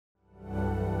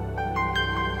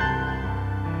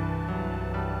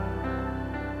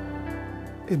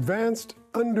Advanced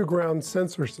underground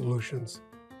sensor solutions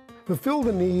fulfill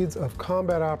the needs of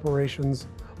combat operations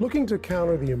looking to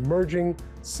counter the emerging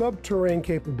subterranean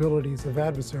capabilities of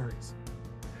adversaries.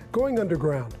 Going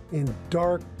underground in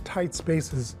dark, tight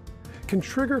spaces can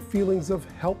trigger feelings of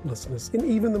helplessness in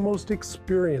even the most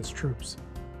experienced troops.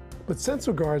 But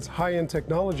SensoGuard's high-end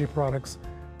technology products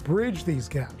bridge these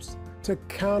gaps to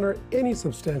counter any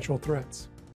substantial threats.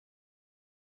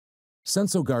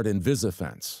 SensoGuard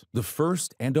Invisifence, the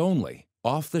first and only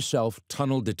off-the-shelf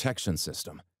tunnel detection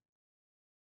system.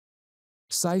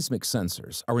 Seismic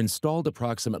sensors are installed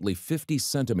approximately 50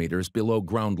 centimeters below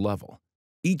ground level.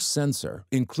 Each sensor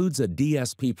includes a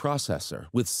DSP processor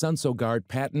with SensoGuard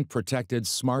patent-protected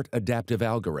smart adaptive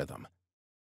algorithm.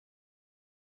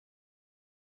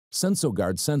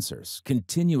 SensoGuard sensors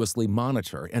continuously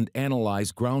monitor and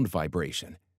analyze ground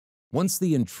vibration. Once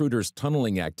the intruder's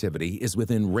tunneling activity is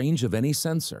within range of any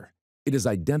sensor, it is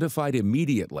identified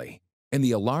immediately, and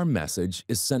the alarm message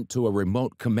is sent to a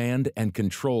remote command and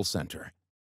control center.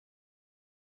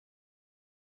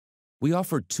 We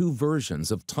offer two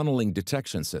versions of tunneling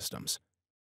detection systems: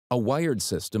 a wired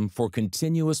system for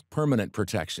continuous permanent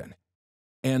protection,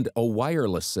 and a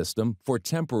wireless system for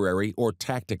temporary or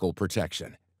tactical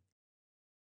protection.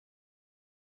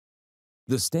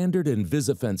 The standard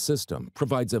Invisifence system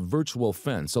provides a virtual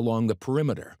fence along the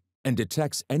perimeter and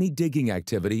detects any digging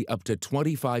activity up to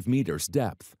 25 meters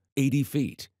depth, 80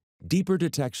 feet. Deeper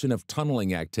detection of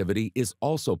tunneling activity is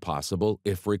also possible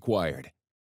if required.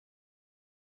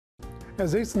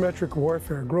 As asymmetric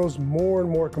warfare grows more and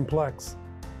more complex,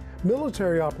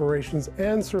 military operations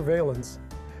and surveillance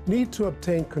need to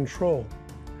obtain control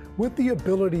with the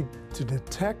ability to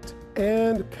detect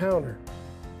and counter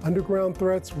underground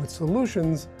threats with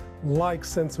solutions like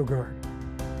SensoGuard.